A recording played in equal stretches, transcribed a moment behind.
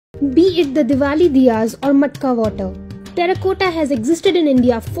Be it the Diwali diyas or Matka water, terracotta has existed in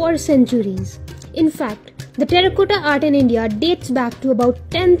India for centuries. In fact, the terracotta art in India dates back to about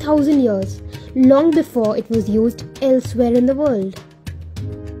 10,000 years, long before it was used elsewhere in the world.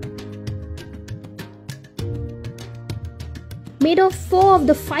 Made of 4 of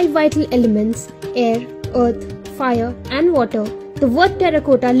the 5 vital elements, air, earth, fire and water, the word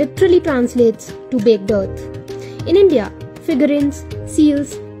terracotta literally translates to baked earth. In India, figurines,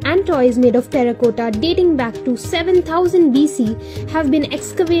 seals and toys made of terracotta dating back to 7000 BC have been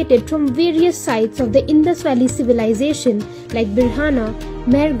excavated from various sites of the Indus Valley civilization like Birhana,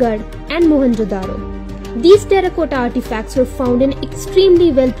 Mehergarh and Mohenjo-daro. These terracotta artifacts were found in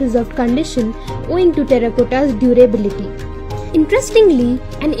extremely well-preserved condition owing to terracotta's durability. Interestingly,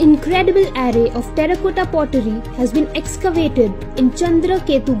 an incredible array of terracotta pottery has been excavated in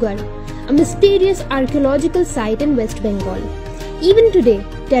Chandraketugarh, a mysterious archaeological site in West Bengal. Even today,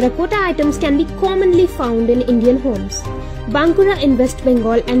 terracotta items can be commonly found in Indian homes. Bankura in West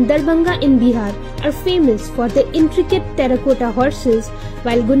Bengal and Darbhanga in Bihar are famous for their intricate terracotta horses,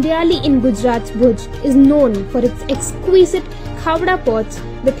 while Gundiali in Gujarat's Bhuj is known for its exquisite khawda pots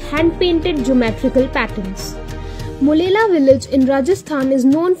with hand-painted geometrical patterns. Mulela village in Rajasthan is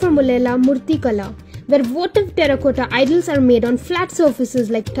known for Mulela Murti Kala, where votive terracotta idols are made on flat surfaces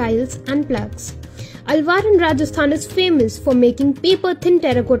like tiles and plaques. Alwar in Rajasthan is famous for making paper-thin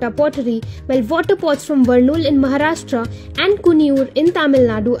terracotta pottery, while water pots from Varnul in Maharashtra and Kuniyur in Tamil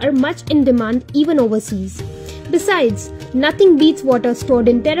Nadu are much in demand even overseas. Besides, nothing beats water stored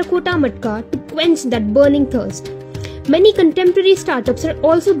in terracotta matka to quench that burning thirst. Many contemporary startups are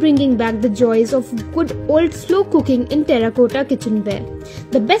also bringing back the joys of good old slow cooking in terracotta kitchenware.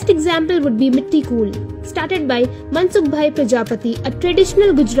 The best example would be Mitti Kool, started by Mansukh Prajapati, a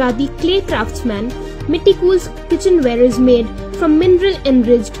traditional Gujarati clay craftsman. Mitti Kool's kitchenware is made from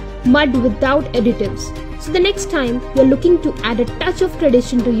mineral-enriched mud without additives. So the next time you're looking to add a touch of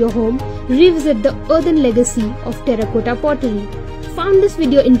tradition to your home, revisit the earthen legacy of terracotta pottery. Found this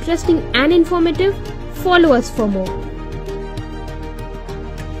video interesting and informative? Follow us for more.